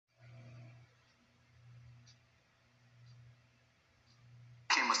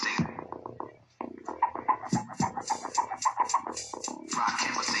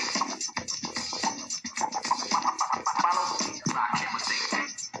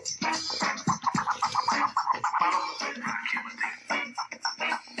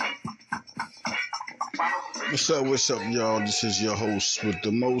What's up, y'all? This is your host with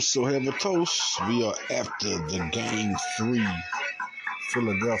the most, so have a toast. We are after the game 3,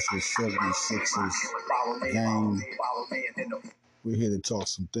 Philadelphia 76ers game. We're here to talk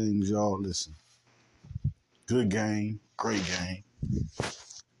some things, y'all. Listen, good game, great game.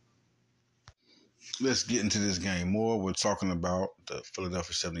 Let's get into this game more. We're talking about the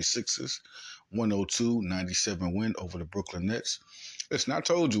Philadelphia 76ers, 102-97 win over the Brooklyn Nets. Listen, I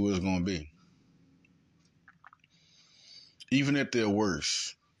told you what it was going to be. Even at their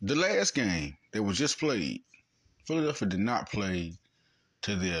worst, the last game that was just played, Philadelphia did not play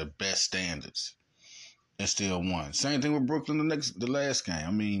to their best standards and still won. Same thing with Brooklyn the last game.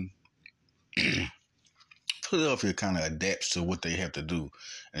 I mean, Philadelphia kind of adapts to what they have to do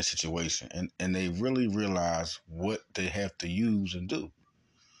in a situation, and they really realize what they have to use and do.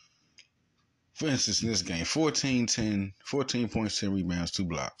 For instance, in this game, 14 points, 10 rebounds, 2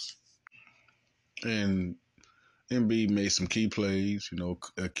 blocks. And Embiid made some key plays,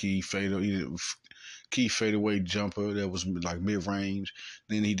 a key fadeaway jumper that was like mid-range.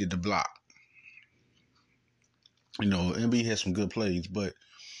 Then he did the block. Embiid had some good plays, but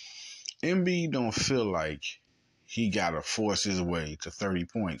Embiid don't feel like he got to force his way to 30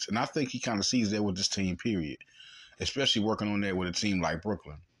 points. And I think he kind of sees that with this team, period, especially working on that with a team like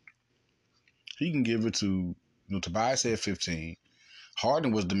Brooklyn. He can give it to, Tobias had 15.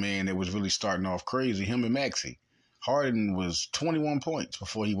 Harden was the man that was really starting off crazy, him and Maxey. Harden was 21 points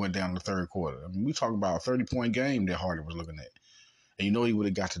before he went down in the third quarter. I mean, we talk about a 30-point game that Harden was looking at. And he would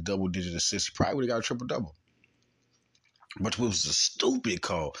have got to double-digit assists. He probably would have got a triple-double. But it was a stupid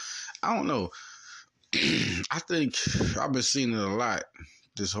call. I don't know. I think I've been seeing it a lot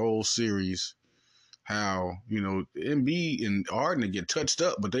this whole series, how, Embiid and Harden get touched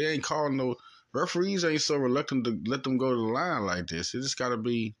up, but they ain't calling no – referees ain't so reluctant to let them go to the line like this. It just got to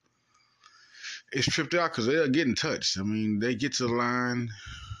be – it's tripped out because they're getting touched. I mean, they get to the line,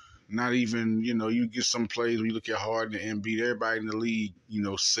 not even, you get some plays when you look at Harden and Embiid, everybody in the league,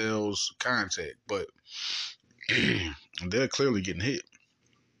 sells contact, but they're clearly getting hit.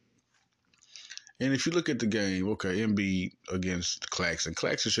 And if you look at the game, okay, Embiid against Claxton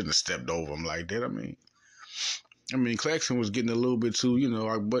shouldn't have stepped over him like that. I mean, Claxton was getting a little bit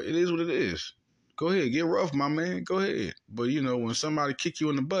too, but it is what it is. Go ahead, get rough, my man. Go ahead. But, when somebody kick you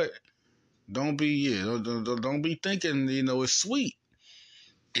in the butt, don't be thinking, it's sweet.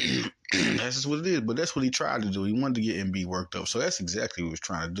 That's just what it is. But that's what he tried to do. He wanted to get Embiid worked up. So that's exactly what he was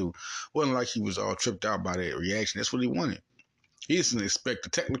trying to do. Wasn't like he was all tripped out by that reaction. That's what he wanted. He just didn't expect the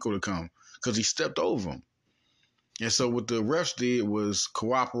technical to come because he stepped over him. And so what the refs did was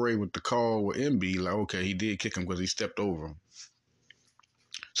cooperate with the call with Embiid. Like, okay, he did kick him because he stepped over him.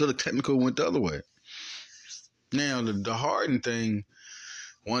 So the technical went the other way. Now, the Harden thing,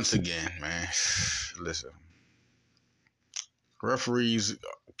 once again, man, listen. Referees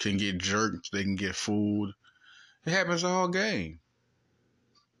can get jerked. They can get fooled. It happens all game.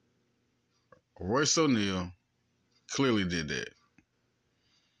 Royce O'Neal clearly did that.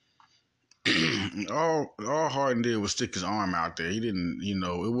 all Harden did was stick his arm out there. He didn't,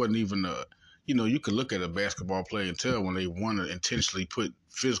 it wasn't even you could look at a basketball player and tell when they want to intentionally put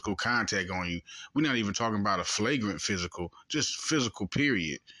physical contact on you. We're not even talking about a flagrant physical, just physical,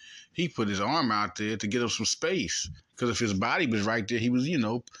 period. He put his arm out there to get him some space. Because if his body was right there, he was, you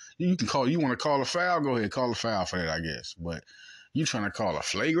want to call a foul? Go ahead, call a foul for that, I guess. But you trying to call a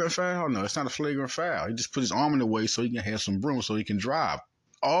flagrant foul? No, it's not a flagrant foul. He just put his arm in the way so he can have some room so he can drive.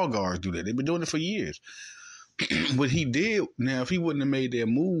 All guards do that. They've been doing it for years. What he did, now, if he wouldn't have made that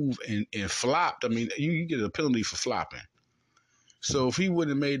move and flopped, I mean, you get a penalty for flopping. So if he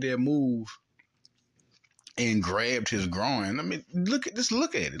wouldn't have made that move and grabbed his groin, I mean, look at it.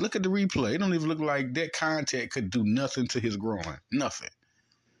 Look at the replay. It don't even look like that contact could do nothing to his groin. Nothing.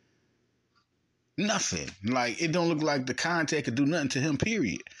 Like, it don't look like the contact could do nothing to him,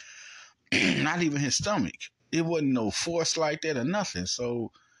 period. Not even his stomach. It wasn't no force like that or nothing.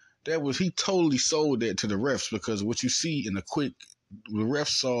 So he totally sold that to the refs, because what you see the refs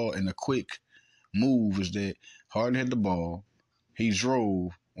saw in a quick move is that Harden had the ball. He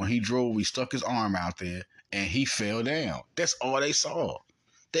drove. When he drove, he stuck his arm out there and he fell down. That's all they saw.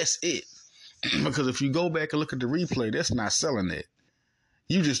 That's it. Because if you go back and look at the replay, that's not selling it.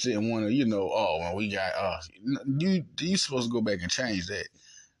 You just didn't want to, we got, you supposed to go back and change that.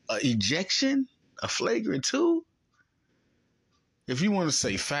 Ejection? A flagrant 2? If you want to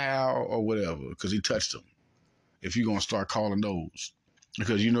say foul or whatever, because he touched him, if you're going to start calling those,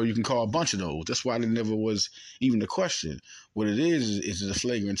 because you can call a bunch of those. That's why there never was even a question. What it is it a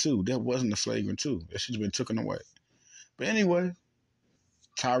flagrant 2? That wasn't a flagrant 2. That should have been taken away. But anyway,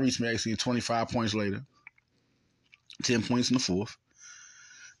 Tyrese Maxey, 25 points later. 10 points in the fourth.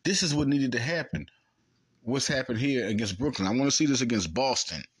 This is what needed to happen. What's happened here against Brooklyn? I want to see this against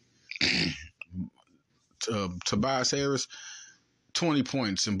Boston. Tobias Harris, 20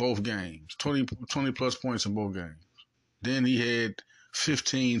 points in both games. 20 plus points in both games. Then he had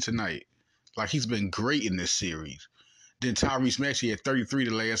 15 tonight. Like, he's been great in this series. Then Tyrese Maxey had 33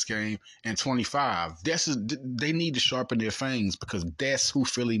 the last game and 25. They need to sharpen their fangs because that's who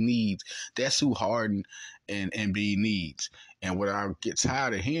Philly needs. That's who Harden and Embiid needs. And what I get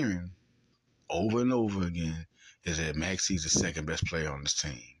tired of hearing over and over again is that Maxey's the second best player on this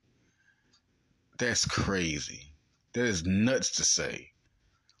team. That's crazy. That is nuts to say.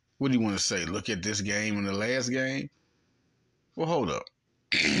 What do you want to say? Look at this game and the last game? Well, hold up.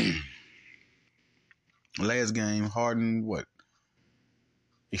 Last game, Harden, what?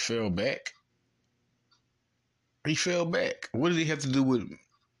 He fell back? He fell back. What did he have to do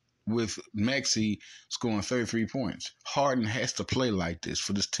with Maxey scoring 33 points? Harden has to play like this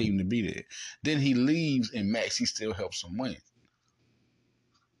for this team to be there. Then he leaves and Maxey still helps him win.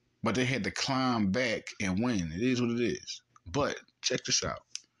 But they had to climb back and win. It is what it is. But check this out.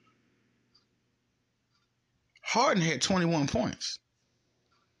 Harden had 21 points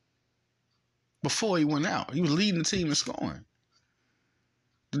before he went out. He was leading the team in scoring.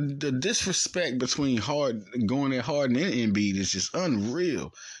 The disrespect between going at Harden and Embiid is just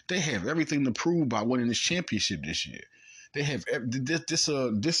unreal. They have everything to prove by winning this championship this year. They have this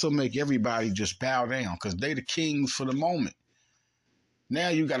will make everybody just bow down because they the kings for the moment. Now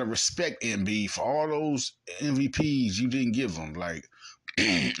you got to respect Embiid for all those MVPs you didn't give him. Like,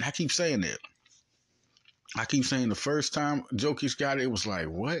 I keep saying that. I keep saying the first time Jokic got it, it was like,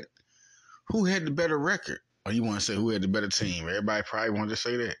 what? Who had the better record? Or you want to say who had the better team? Everybody probably wanted to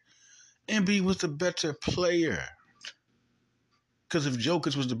say that. Embiid was the better player. Because if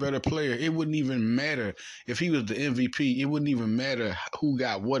Jokic was the better player, it wouldn't even matter. If he was the MVP, it wouldn't even matter who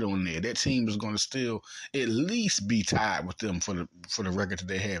got what on there. That team was going to still at least be tied with them for the record that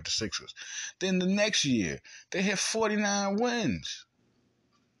they have, the Sixers. Then the next year, they had 49 wins.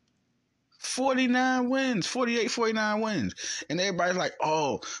 49 wins, 48, 49 wins. And everybody's like,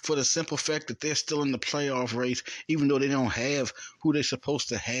 oh, for the simple fact that they're still in the playoff race, even though they don't have who they're supposed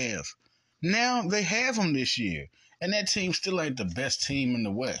to have. Now they have them this year. And that team still ain't the best team in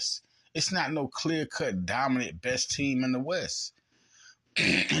the West. It's not no clear-cut, dominant best team in the West.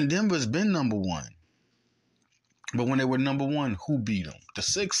 And Denver's been number one. But when they were number one, who beat them? The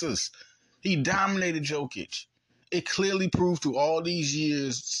Sixers. He dominated Jokic. It clearly proved through all these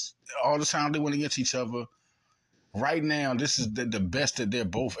years, all the time they went against each other. Right now, this is the best that they're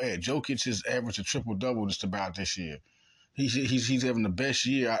both at. Jokic has averaged a triple-double just about this year. He's having the best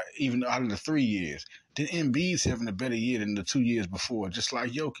year even out of the 3 years. Then Embiid's having a better year than the 2 years before, just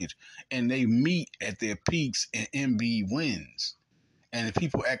like Jokic. And they meet at their peaks and Embiid wins. And if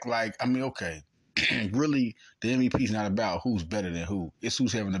people act like, I mean, okay, really, the MVP is not about who's better than who. It's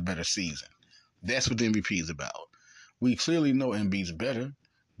who's having a better season. That's what the MVP is about. We clearly know Embiid's better,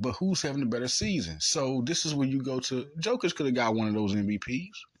 but who's having a better season? So this is where you go to. Jokic could have got one of those MVPs.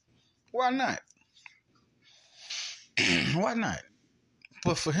 Why not? Why not?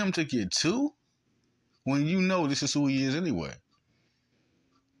 But for him to get two, when you know this is who he is anyway.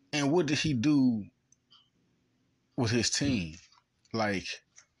 And what did he do with his team? Like,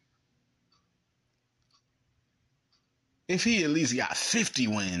 if he at least got 50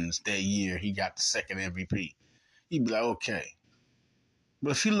 wins that year, he got the second MVP. He'd be like, okay.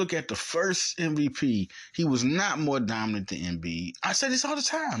 But if you look at the first MVP, he was not more dominant than Embiid. I say this all the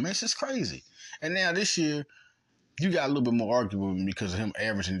time, man. It's just crazy. And now this year, you got a little bit more argument with him because of him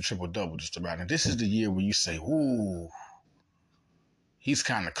averaging the triple-double just about. And this is the year where you say, ooh, he's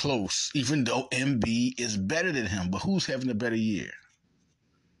kind of close, even though Embiid is better than him. But who's having a better year?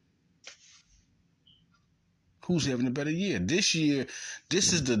 Who's having a better year? This year,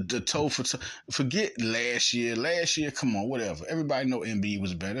 this is the toe for toe. Forget last year. Last year, come on, whatever. Everybody know Embiid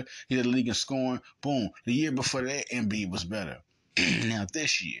was better. He led the league in scoring. Boom. The year before that, Embiid was better. Now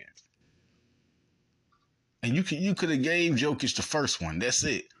this year. And you could have gave Jokic the first one. That's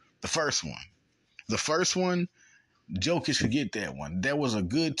it. The first one. The first one, Jokic could get that one. That was a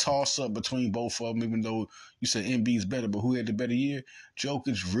good toss-up between both of them, even though you said Embiid's better, but who had the better year?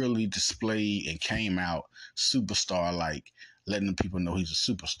 Jokic really displayed and came out superstar-like, letting the people know he's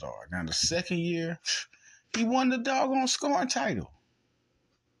a superstar. Now, the second year, he won the doggone scoring title.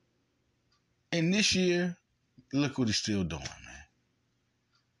 And this year, look what he's still doing, man.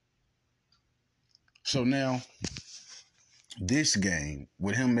 So now, this game,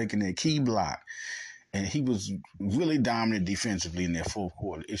 with him making that key block, and he was really dominant defensively in that fourth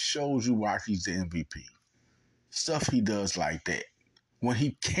quarter, it shows you why he's the MVP. Stuff he does like that. When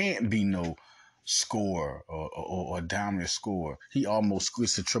he can't be no scorer or dominant scorer, he almost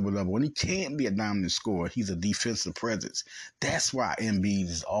squeezes a triple double. When he can't be a dominant scorer, he's a defensive presence. That's why Embiid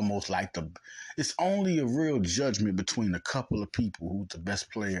is almost like the. It's only a real judgment between a couple of people who's the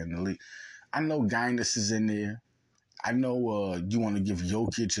best player in the league. I know Guinness is in there. I know you want to give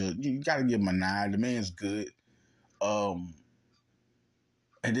Jokic you got to give him a 9. The man's good. And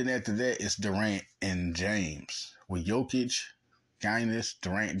then after that, it's Durant and James. With Jokic, Guinness,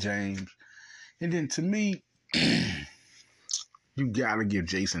 Durant, James. And then to me, you got to give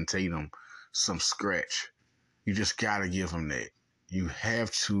Jason Tatum some scratch. You just got to give him that. You have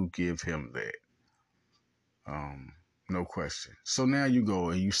to give him that. No question. So now you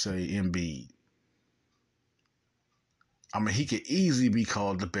go and you say Embiid. I mean, he could easily be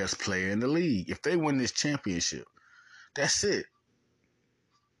called the best player in the league. If they win this championship, that's it.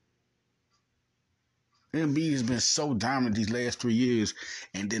 Embiid has been so dominant these last 3 years,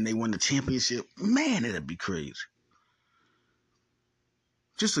 and then they win the championship. Man, it'd be crazy.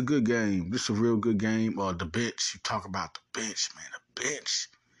 Just a good game. Just a real good game. The bench. You talk about the bench, man. The bench.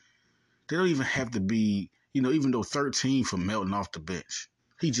 They don't even have to be, even though 13 for Melton off the bench.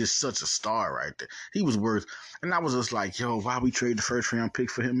 He's just such a star right there. He was worth, and I was just like, yo, why we trade the first round pick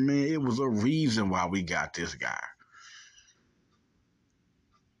for him? Man, it was a reason why we got this guy.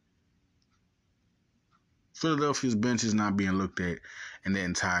 Philadelphia's bench is not being looked at in their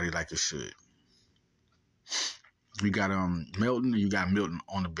entirety like it should. You got Melton, and you got Milton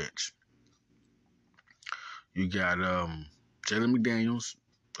on the bench. You got Jalen McDaniels,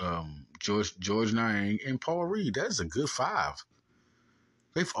 George Niang, and Paul Reed. That is a good 5.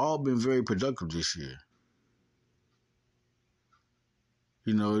 They've all been very productive this year.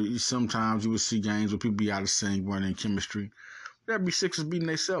 Sometimes you would see games where people be out of sync, weren't in chemistry. That'd be Sixers beating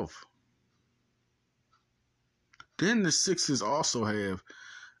themselves. Then the Sixers also have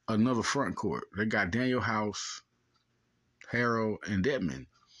another front court. They got Daniel House, Harrell, and Dedmon.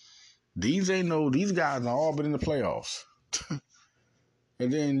 These guys have all been in the playoffs.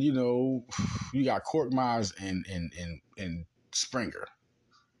 And then, you got Korkmaz and Springer.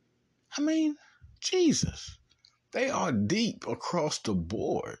 I mean, Jesus. They are deep across the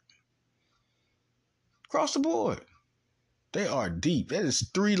board. Across the board. They are deep. That is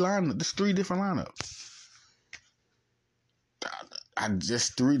 3 lineups. That's 3 different lineups.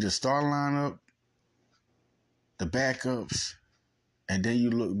 The start lineup, the backups, and then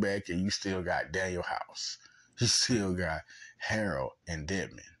you look back and you still got Daniel House. You still got Harrell and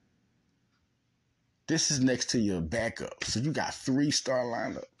Dedmon. This is next to your backup. So you got 3 star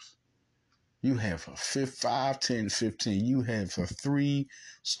lineups. You have a 5, 10, 15. You have a 3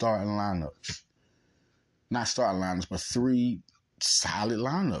 starting lineups. Not starting lineups, but 3 solid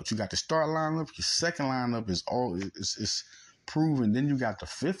lineups. You got the start lineup. Your second lineup is proven. Then you got the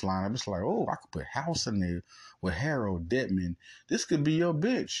 5th lineup. It's like, I could put House in there with Harrell, Dedmon. This could be your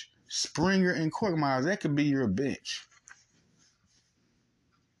bench. Springer and Korkmaz, that could be your bench.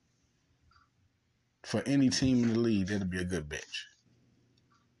 For any team in the league, that'd be a good bench.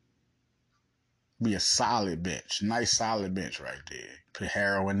 Be a solid bench. Nice solid bench right there. Put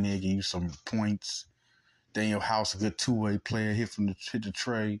Harrell in there, give you some points. Daniel House, a good 2-way player, hit the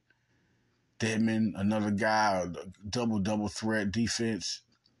tray. Dedmon, another guy, double threat defense.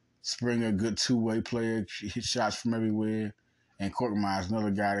 Springer, a good 2-way player, hit shots from everywhere. And Korkmaz,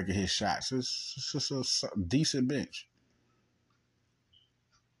 another guy that can hit shots. It's just a decent bench.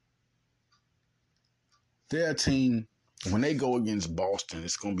 Their team, when they go against Boston,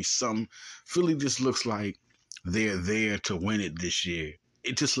 it's going to be something. Philly just looks like they're there to win it this year.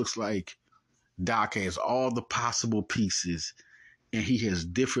 It just looks like Doc has all the possible pieces, and he has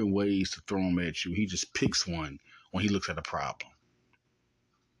different ways to throw them at you. He just picks one when he looks at a problem.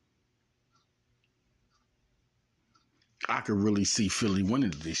 I could really see Philly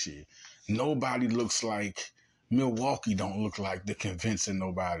winning it this year. Nobody looks like Milwaukee. Don't look like they're convincing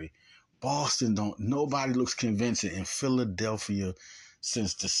nobody. Boston don't. Nobody looks convincing. And Philadelphia,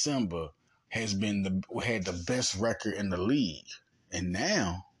 since December, had the best record in the league. And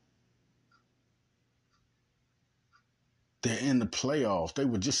now they're in the playoffs. They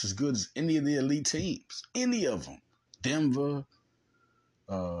were just as good as any of the elite teams. Any of them. Denver,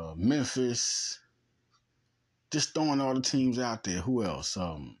 Memphis. Just throwing all the teams out there. Who else?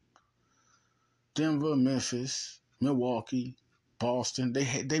 Denver, Memphis, Milwaukee, Boston.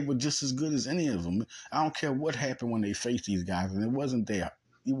 They were just as good as any of them. I don't care what happened when they faced these guys, and it wasn't there.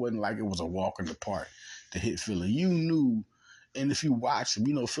 It wasn't like it was a walk in the park to hit Philly. You knew, and if you watch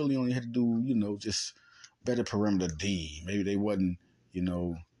them, Philly only had to do, just better perimeter D. Maybe they wasn't,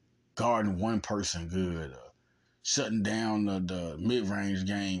 guarding one person good. shutting down the mid-range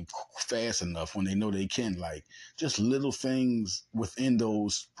game fast enough when they know they can. Like, just little things within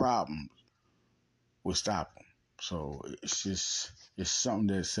those problems will stop them. So it's something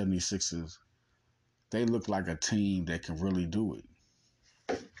that 76ers, they look like a team that can really do it.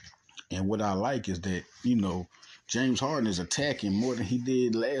 And what I like is that, James Harden is attacking more than he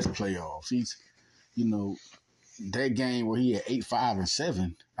did last playoffs. He's, you know, that game where he had 8, 5, and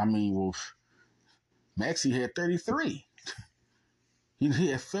 7. I mean, well, Maxey had 33. He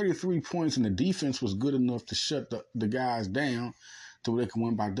had 33 points, and the defense was good enough to shut the guys down so they can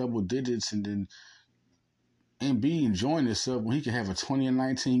win by double digits. And then Embiid enjoying himself when he can have a 20 and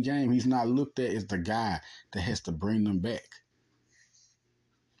 19 game. He's not looked at as the guy that has to bring them back.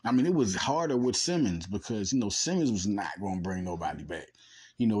 I mean, it was harder with Simmons because, Simmons was not going to bring nobody back.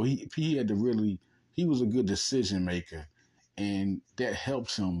 He had to really, he was a good decision maker, and that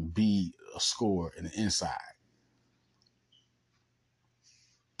helps him be a scorer in the inside.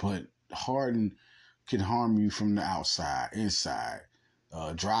 But Harden can harm you from the outside, inside,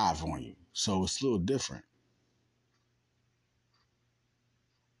 drive on you. So it's a little different.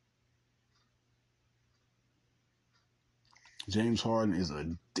 James Harden is a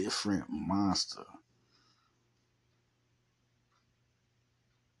different monster.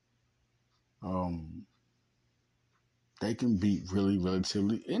 They can beat really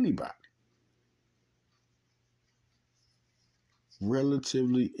relatively anybody.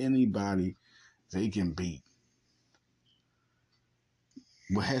 Relatively anybody they can beat.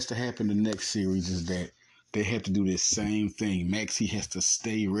 What has to happen in the next series is that they have to do this same thing. Maxey has to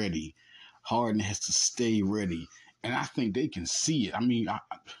stay ready. Harden has to stay ready. And I think they can see it. I mean,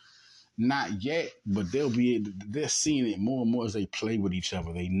 not yet, but they're seeing it more and more as they play with each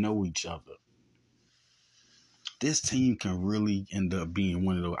other. They know each other. This team can really end up being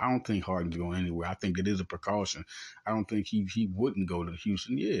one of those. I don't think Harden's going anywhere. I think it is a precaution. I don't think he wouldn't go to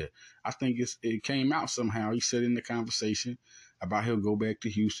Houston. Yeah, I think it came out somehow. He said in the conversation about he'll go back to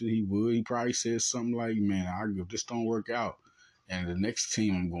Houston. He would. He probably said something like, "Man, if this don't work out, and the next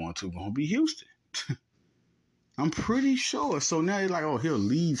team I'm going to be Houston." I'm pretty sure. So now they're like, "Oh, he'll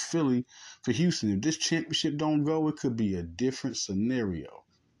leave Philly for Houston. If this championship don't go, it could be a different scenario.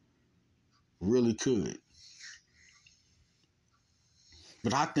 Really could."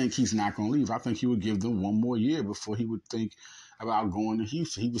 But I think he's not going to leave. I think he would give them one more year before he would think about going to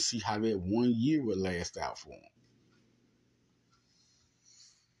Houston. He would see how that 1 year would last out for him.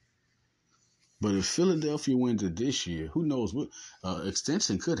 But if Philadelphia wins it this year, who knows what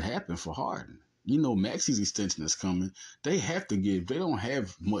extension could happen for Harden. Maxey's extension is coming. They have to give. They don't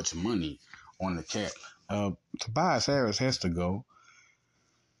have much money on the cap. Tobias Harris has to go.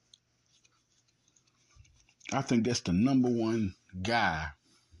 I think that's the number one guy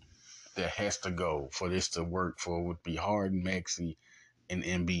that has to go for this to work for would be Harden, Maxey, and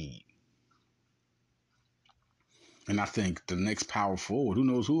Embiid. And I think the next power forward, who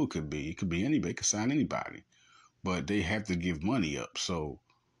knows who it could be? It could be anybody. It could sign anybody. But they have to give money up. So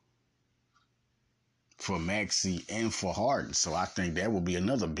for Maxey and for Harden. So I think that will be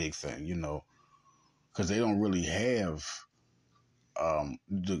another big thing, because they don't really have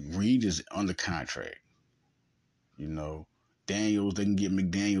the Reed is under contract. Daniels, they can get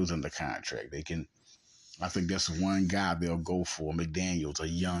McDaniels under contract. I think that's one guy they'll go for. McDaniels, a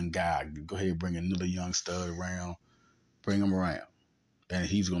young guy. Go ahead and bring another young stud around. Bring him around. And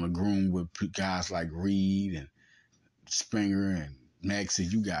he's going to groom with guys like Reed and Springer and Maxey.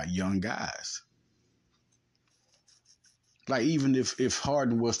 You got young guys. Like, even if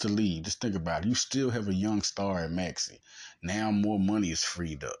Harden was to leave, just think about it. You still have a young star at Maxey. Now more money is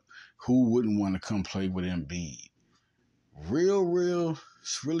freed up. Who wouldn't want to come play with Embiid? Real,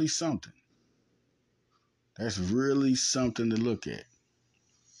 it's really something. That's really something to look at.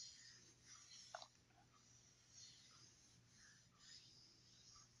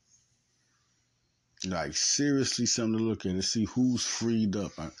 Like, seriously something to look at to see who's freed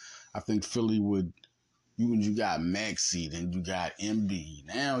up. I think Philly would, you got Maxey, then you got Embiid.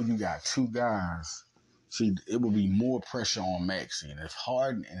 Now you got two guys. See, it would be more pressure on Maxey. And if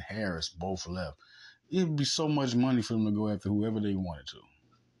Harden and Harris both left, it would be so much money for them to go after whoever they wanted to.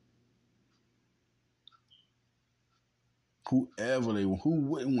 Who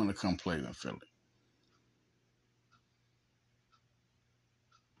wouldn't want to come play in Philly?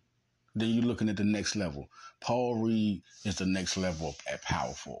 Then you're looking at the next level. Paul Reed is the next level at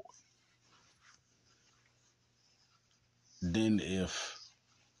power forward. Then if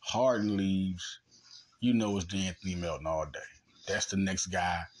Harden leaves, it's D'Anthony Melton all day. That's the next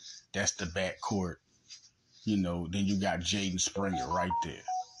guy. That's the backcourt. Then you got Jaden Springer right there.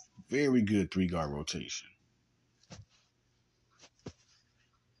 Very good 3-guard rotation.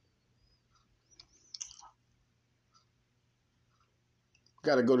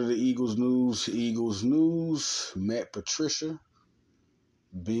 Got to go to the Eagles news. Eagles news. Matt Patricia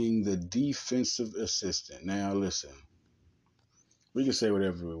being the defensive assistant. Now, listen, we can say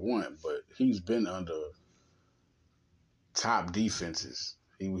whatever we want, but he's been under top defenses.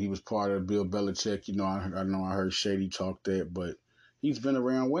 He was part of Bill Belichick. You know, I know I heard Shady talk that, but he's been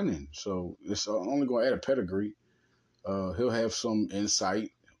around winning. So it's only going to add a pedigree. He'll have some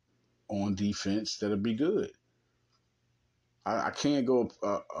insight on defense that'll be good. I can't go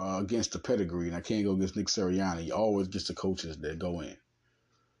against the pedigree, and I can't go against Nick Sirianni. He always gets the coaches that go in.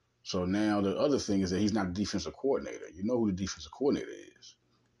 So now the other thing is that he's not the defensive coordinator. You know who the defensive coordinator is.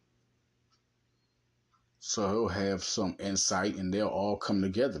 So he'll have some insight, and they'll all come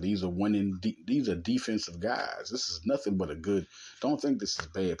together. These are these are defensive guys. This is nothing but a good. Don't think this is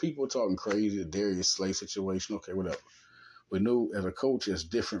bad. People are talking crazy. The Darius Slay situation. Okay, whatever. We knew as a coach, it's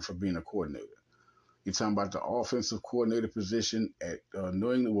different from being a coordinator. You're talking about the offensive coordinator position at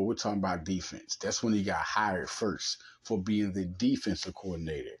New England. Well, we're talking about defense. That's when he got hired first for being the defensive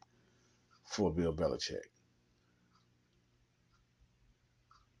coordinator for Bill Belichick.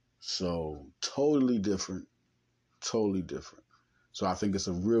 So totally different. Totally different. So I think it's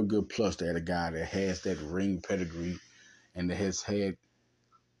a real good plus to add a guy that has that ring pedigree and that has had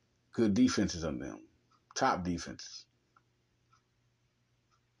good defenses under them, top defenses.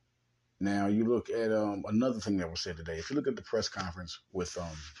 Now you look at another thing that was said today. If you look at the press conference with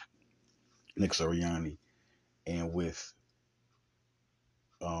Nick Sirianni and with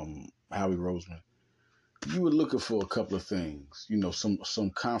Howie Roseman, you were looking for a couple of things. You know, some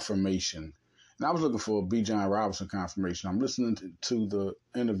confirmation. And I was looking for a Bijan Robinson confirmation. I'm listening to the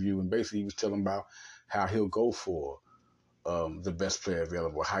interview, and basically he was telling about how he'll go for the best player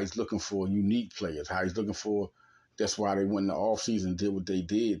available, how he's looking for unique players, how he's looking for. That's why they went in the offseason, did what they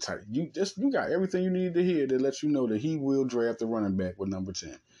did. You got everything you needed to hear that lets you know that he will draft the running back with number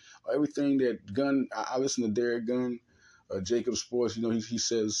 10. Everything that Gunn, I listened to Derek Gunn, Jacob Sports, you know, he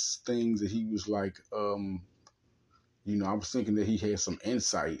says things that he was like, you know, I was thinking that he had some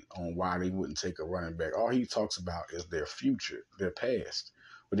insight on why they wouldn't take a running back. All he talks about is their future, their past,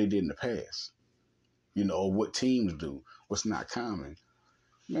 what they did in the past, you know, what teams do, what's not common.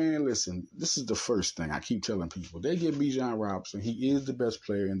 Man, listen, this is the first thing I keep telling people. They get Bijan Robinson. He is the best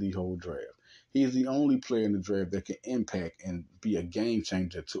player in the whole draft. He is the only player in the draft that can impact and be a game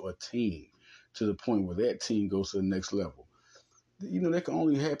changer to a team to the point where that team goes to the next level. You know, that can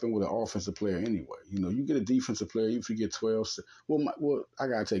only happen with an offensive player anyway. You know, you get a defensive player, if you get 12. Well, I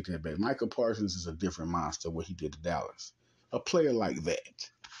got to take that back. Michael Parsons is a different monster, what he did to Dallas. A player like that.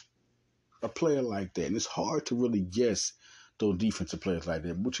 A player like that. And it's hard to really guess those defensive players like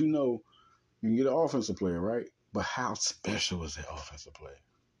that. But you know, you can get an offensive player, right? But how special is that offensive player?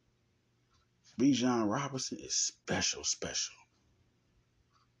 Bijan Robinson is special.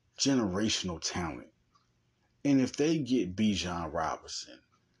 Generational talent. And if they get Bijan Robinson,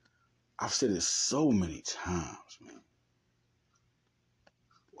 I've said it so many times, man.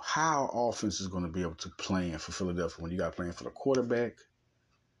 How offense is going to be able to plan for Philadelphia when you got to plan for the quarterback,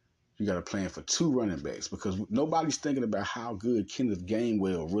 you got to plan for two running backs, because nobody's thinking about how good Kenneth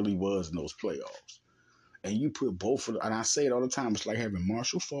Gainwell really was in those playoffs. And you put both of them, and I say it all the time, it's like having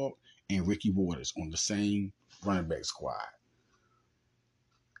Marshall Faulk and Ricky Waters on the same running back squad.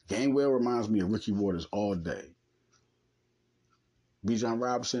 Gainwell reminds me of Ricky Waters all day. Bijan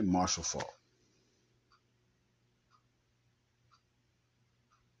Robinson, Marshall Faulk.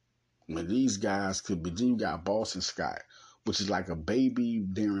 And these guys could be, then you got Boston Scott, which is like a baby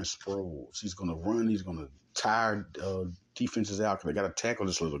Darren Sproles. He's going to run. He's going to tire defenses out because they got to tackle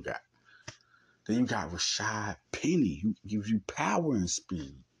this little guy. Then you got Rashad Penny, who gives you power and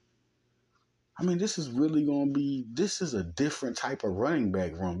speed. I mean, this is really going to be, this is a different type of running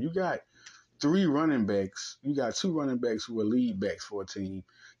back room. You got three running backs. You got two running backs who are lead backs for a team.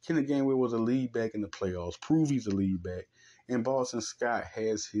 Kenneth Gainwell was a lead back in the playoffs. Prove he's a lead back. And Boston Scott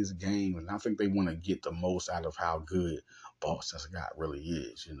has his game, and I think they want to get the most out of how good Boston Scott really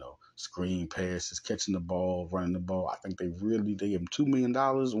is. You know, screen passes, catching the ball, running the ball. I think they gave him $2 million,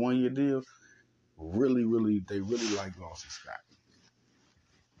 1 year deal. They really like Boston Scott.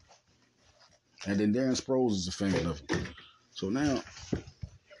 And then Darren Sproles is a fan of him. So now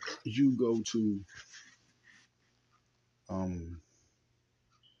you go to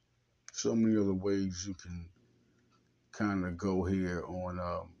so many other ways you can kind of go here on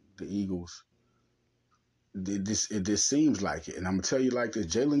the Eagles. This seems like it. And I'm going to tell you like this,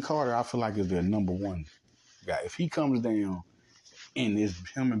 Jalen Carter, I feel like is their number one guy. If he comes down and it's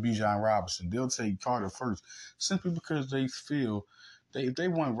him and Bijan Robinson, they'll take Carter first simply because they feel if they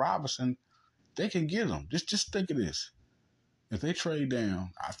want Robinson, they can get him. Just think of this. If they trade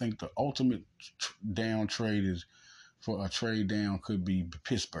down, I think the ultimate down trade is for a trade down could be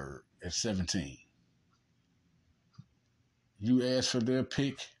Pittsburgh at 17. You ask for their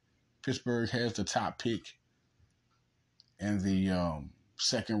pick. Pittsburgh has the top pick in the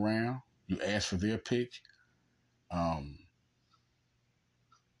second round. You ask for their pick. Um,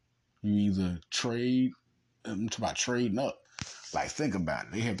 you either trade. I'm talking about trading up. Like, think about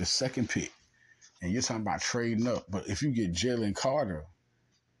it. They have the second pick, and you're talking about trading up. But if you get Jalen Carter,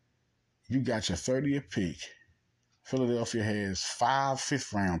 you got your 30th pick. Philadelphia has 5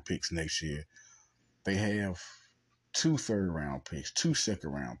 fifth-round picks next year. They have 2 third-round picks, 2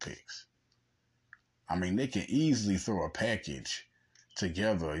 second-round picks. I mean, they can easily throw a package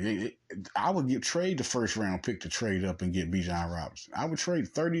together. I would trade the first-round pick to trade up and get Bijan Robinson. I would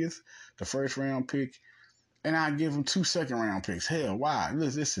trade 30th, the first-round pick, and I'd give them 2 second-round picks. Hell, why?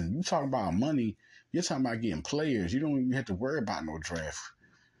 Listen, you talking about money. You're talking about getting players. You don't even have to worry about no draft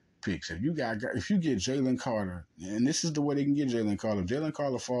picks. If you get Jalen Carter, and this is the way they can get Jalen Carter. If Jalen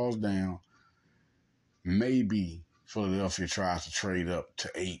Carter falls down, maybe Philadelphia tries to trade up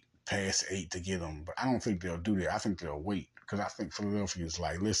to 8, past 8 to get him. But I don't think they'll do that. I think they'll wait because I think Philadelphia is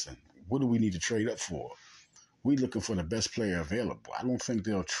like, listen, what do we need to trade up for? We looking for the best player available. I don't think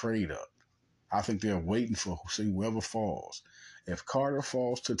they'll trade up. I think they're waiting for whoever falls. If Carter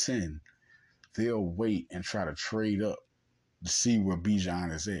falls to 10, they'll wait and try to trade up to see where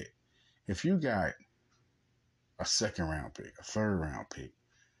Bijan is at. If you got a second-round pick, a third-round pick,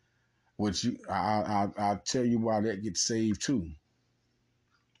 which I'll tell you why that gets saved too.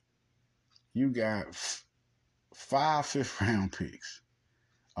 You got 5 fifth-round picks,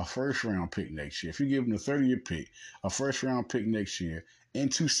 a first-round pick next year. If you give them the 30th pick, a first-round pick next year,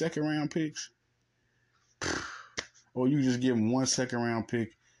 and 2 second-round picks, or you just give them 1 second-round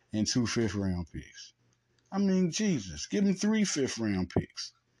pick and 2 fifth-round picks. I mean, Jesus, give them 3 fifth-round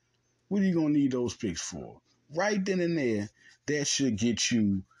picks. What are you going to need those picks for? Right then and there, that should get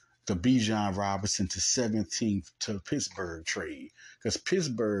you the Bijan Robinson to 17th to Pittsburgh trade. Because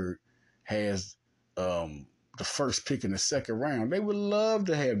Pittsburgh has the first pick in the second round. They would love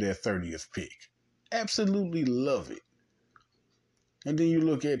to have their 30th pick. Absolutely love it. And then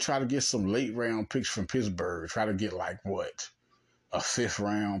you try to get some late round picks from Pittsburgh. Try to get like what? A 5th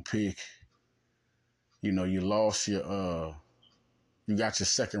round pick. You know, you lost you got your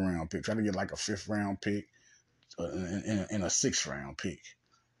second round pick. Try to get like a 5th round pick and a 6th round pick.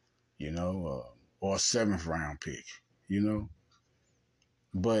 You know, or a 7th round pick. You know.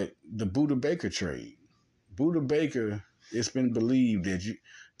 But the Buda Baker trade. Buda Baker, it's been believed that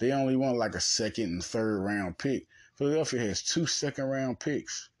they only want like a 2nd and 3rd round pick. Philadelphia has 2 second-round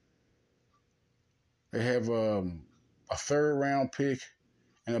picks. They have a 3rd round pick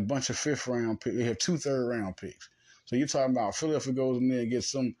and a bunch of 5th round picks. They have 2 3rd-round picks. So you're talking about Philadelphia goes in there and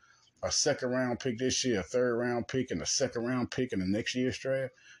gets a 2nd round pick this year, a 3rd round pick, and a 2nd round pick in the next year's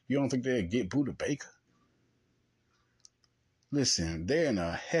draft. You don't think they'd get Buda Baker? Listen, they're in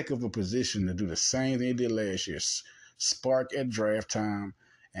a heck of a position to do the same thing they did last year. Spark at draft time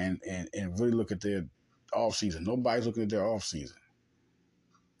and really look at their offseason. Nobody's looking at their offseason.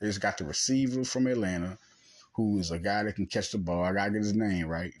 They just got the receiver from Atlanta, who is a guy that can catch the ball. I got to get his name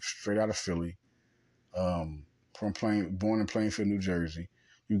right. Straight out of Philly. Born in Plainfield, New Jersey.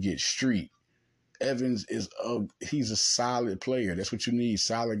 You get Street. Evans he's a solid player. That's what you need.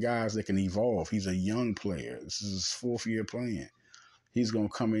 Solid guys that can evolve. He's a young player. This is his 4th year playing. He's going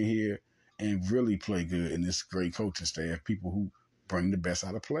to come in here and really play good in this great coaching staff. People who bring the best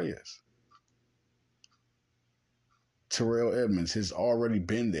out of players. Terrell Edmonds has already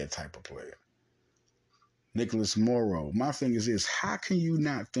been that type of player. Nicholas Morrow. My thing is this. How can you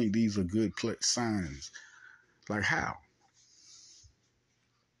not think these are good signings? Like how?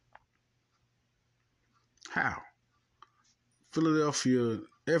 How? Philadelphia,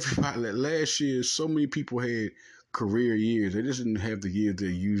 everybody, last year, so many people had career years. They just didn't have the years they're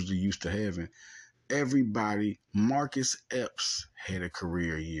usually used to having. Everybody, Marcus Epps had a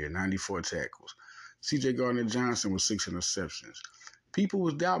career year, 94 tackles. C.J. Gardner-Johnson was 6 interceptions. People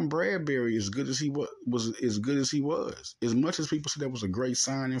was doubting Bradbury as good as he was. As much as people said that was a great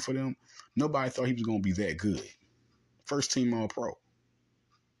signing for them, nobody thought he was going to be that good. First team All-Pro.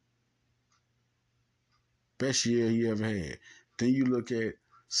 Best year he ever had. Then you look at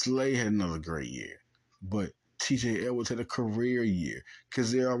Slay had another great year. But T.J. Edwards had a career year.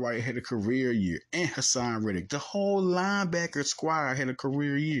 Kazir Wright had a career year. And Hassan Reddick. The whole linebacker squad had a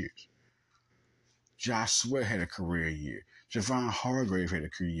career year. Josh Sweat had a career year. Javon Hargrave had a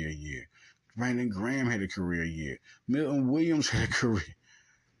career year. Brandon Graham had a career year. Milton Williams had a career.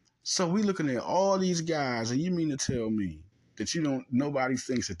 So we looking at all these guys, and you mean to tell me that you don't. Nobody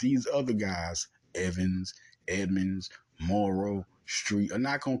thinks that these other guys, Evans, Edmonds, Morrow, Street, are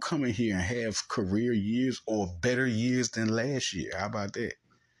not gonna come in here and have career years or better years than last year. How about that?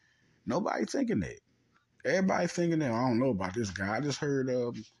 Nobody thinking that. Everybody thinking that. I don't know about this guy. I just heard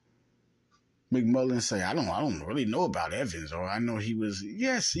McMullen say, I don't really know about Evans, or I know he was.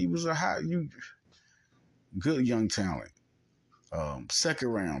 Yes, he was a good young talent, second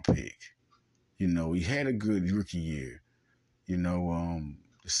round pick. You know, he had a good rookie year. You know,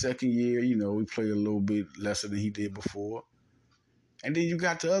 the second year, you know, he played a little bit lesser than he did before. And then you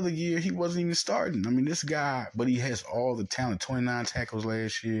got the other year, he wasn't even starting. I mean, this guy, but he has all the talent. 29 tackles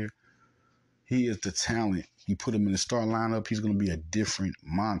last year. He is the talent. You put him in the start lineup, he's going to be a different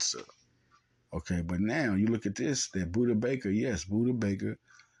monster. Okay, but now you look at this, that Buda Baker, yes, Buda Baker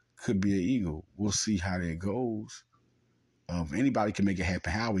could be an Eagle. We'll see how that goes. If anybody can make it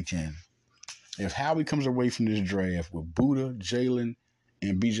happen, Howie can. If Howie comes away from this draft with Buda, Jalen,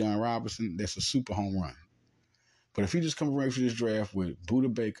 and Bijan Robinson, that's a super home run. But if he just comes away from this draft with Buda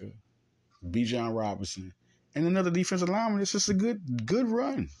Baker, Bijan Robinson, and another defensive lineman, it's just a good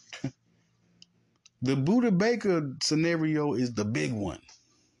run. The Buda Baker scenario is the big one.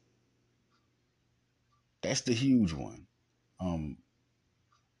 That's the huge one.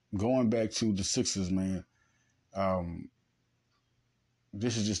 Going back to the Sixers, man,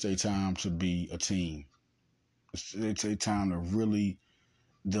 this is just a time to be a team. It's a time to really,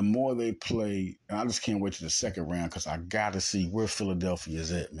 the more they play, and I just can't wait to the second round because I got to see where Philadelphia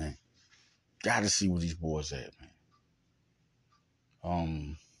is at, man. Got to see where these boys at,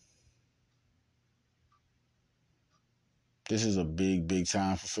 man. This is a big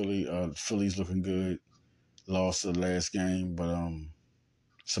time for Philly. Philly's looking good. Lost the last game, but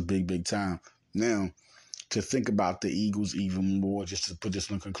it's a big time. Now, to think about the Eagles even more, just to put this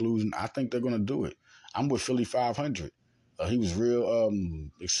in conclusion, I think they're going to do it. I'm with Philly 500. He was real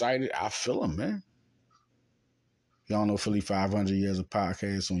excited. I feel him, man. Y'all know Philly 500. He has a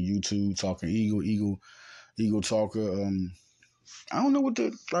podcast on YouTube talking Eagle Talker. I don't know what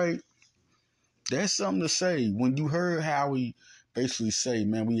to, like, that's something to say. When you heard how he basically say,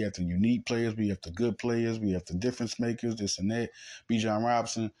 man, we have the unique players, we have the good players, we have the difference makers, this and that. Bijan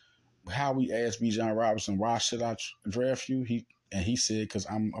Robinson, how we asked Bijan Robinson, why should I draft you? He said, because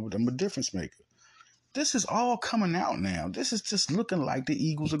I'm a difference maker. This is all coming out now. This is just looking like the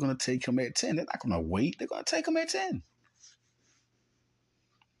Eagles are going to take him at 10. They're not going to wait. They're going to take him at 10.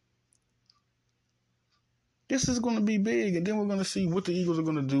 This is going to be big, and then we're going to see what the Eagles are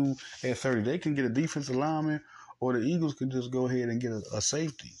going to do at 30. They can get a defensive lineman, or the Eagles can just go ahead and get a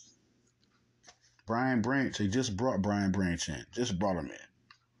safety. Brian Branch, they just brought Brian Branch in. Just brought him in.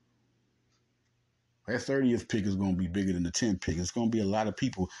 That 30th pick is going to be bigger than the 10th pick. It's going to be a lot of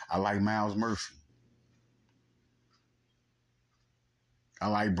people. I like Miles Murphy. I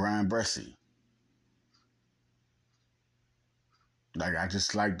like Brian Bresee. Like, I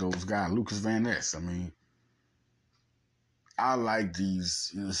just like those guys. Lucas Van Ness. I mean, I like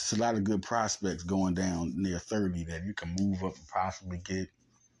these. You know, there's a lot of good prospects going down near 30 that you can move up and possibly get.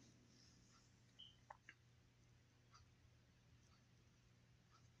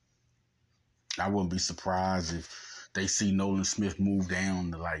 I wouldn't be surprised if they see Nolan Smith move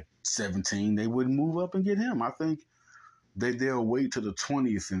down to like 17. They wouldn't move up and get him. I think they'll wait to the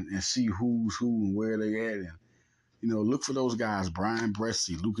 20th and see who's who and where they at. And, you know, look for those guys, Brian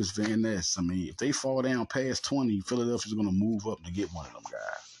Bresee, Lucas Van Ness. I mean, if they fall down past 20, Philadelphia's going to move up to get one of them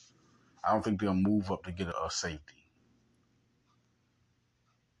guys. I don't think they'll move up to get a safety.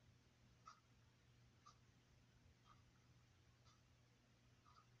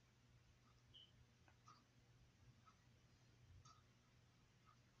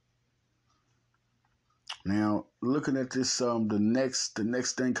 Now, looking at this, the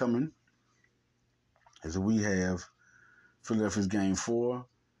next thing coming is we have Philadelphia's game 4,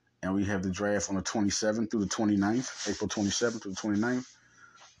 and we have the draft on the 27th through the 29th, April 27th through the 29th.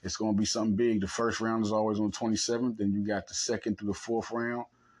 It's going to be something big. The first round is always on the 27th. Then you got the second through the fourth round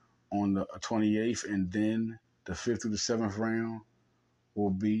on the 28th, and then the fifth through the seventh round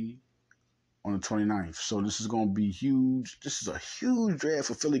will be on the 29th. So this is going to be huge. This is a huge draft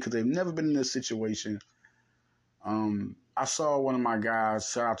for Philly because they've never been in this situation. I saw one of my guys,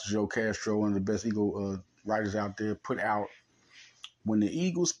 shout out to Joe Castro, one of the best Eagle writers out there, put out when the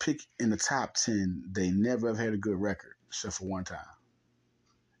Eagles pick in the top 10, they never have had a good record except for one time.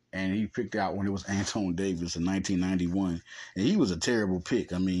 And he picked out when it was Anton Davis in 1991. And he was a terrible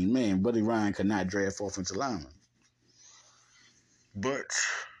pick. I mean, man, Buddy Ryan could not draft offensive linemen. But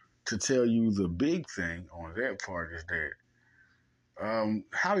to tell you the big thing on that part is that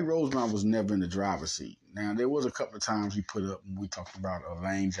Howie Roseman was never in the driver's seat. Now there was a couple of times he put up when we talked about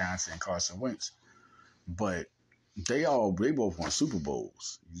Lane Johnson and Carson Wentz, but they both won Super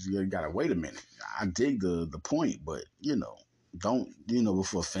Bowls. You gotta wait a minute. I dig the point, but don't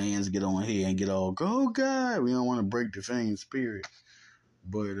before fans get on here and get all go guy. We don't want to break the fan spirit,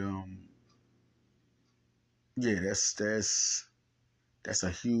 but yeah, that's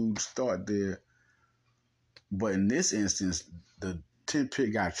a huge start there. But in this instance, the 10th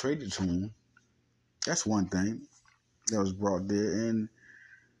pick got traded to him. That's one thing that was brought there, and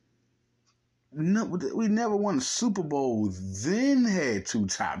no, we never won a Super Bowl. Then had two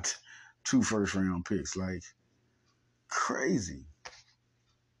first round picks, like crazy.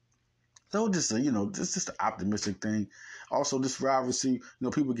 So just just an optimistic thing. Also, this rivalry,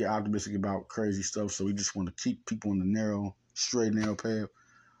 people get optimistic about crazy stuff, so we just want to keep people on the straight narrow path.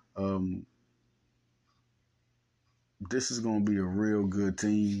 This is going to be a real good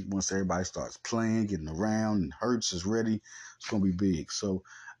team once everybody starts playing, getting around, and Hurts is ready. It's going to be big. So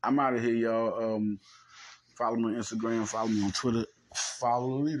I'm out of here, y'all. Follow me on Instagram. Follow me on Twitter. Follow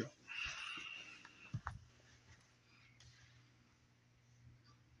Lolita.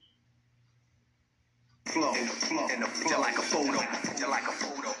 Flow. Just like a photo.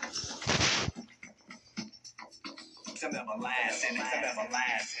 Some everlasting.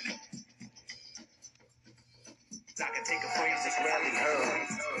 I can take a phrase that's rarely heard.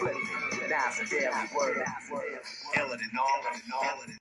 Flip it. Now it's a daily word. Ellen and all.